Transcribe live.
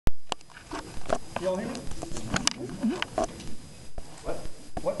You all hear me?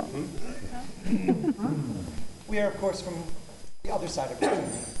 What? We are, of course, from the other side of the country.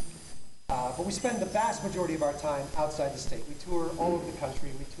 But we spend the vast majority of our time outside the state. We tour all over the country.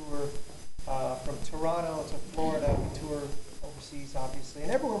 We tour from Toronto to Florida. We tour overseas, obviously.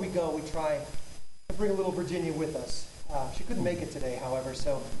 And everywhere we go, we try to bring a little Virginia with us. She couldn't make it today, however,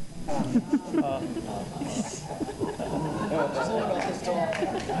 so... she's only about this tall.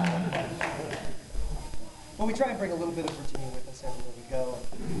 Well, we try and bring a little bit of Virginia with us everywhere we go.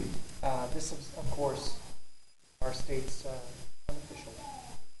 This is, of course, our state's unofficial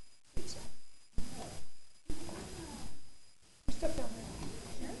state song. Step down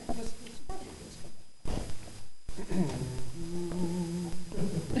there. This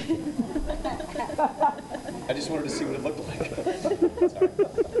I just wanted to see what it looked like. Sorry.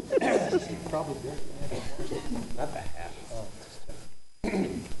 Probably good. Not the hat.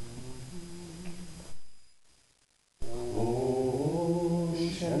 Oh,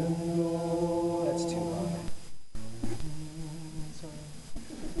 Shenandoah. That's too high. Sorry.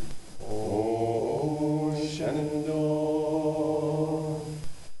 Oh, Shenandoah,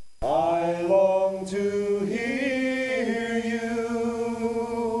 I long to hear you.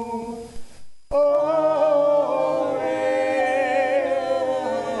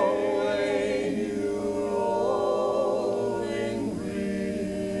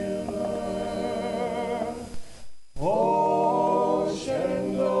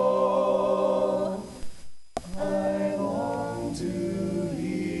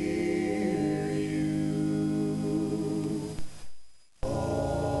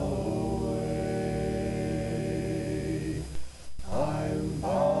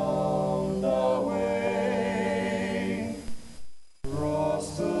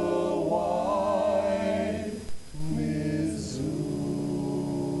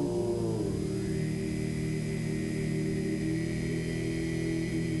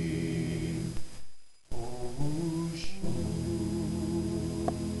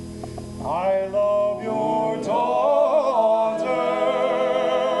 I love your daughter.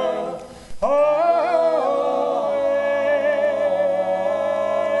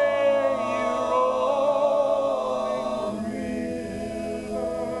 Rolling river.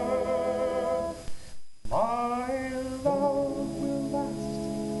 My love will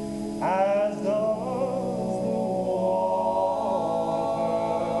last as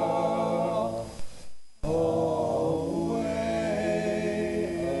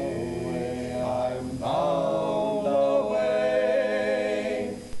does the water. I'm bound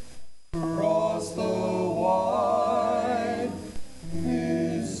away across the wide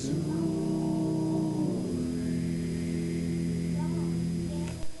Missouri.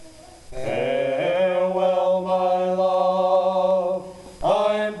 Farewell, my love,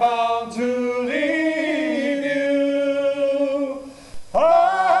 I'm bound to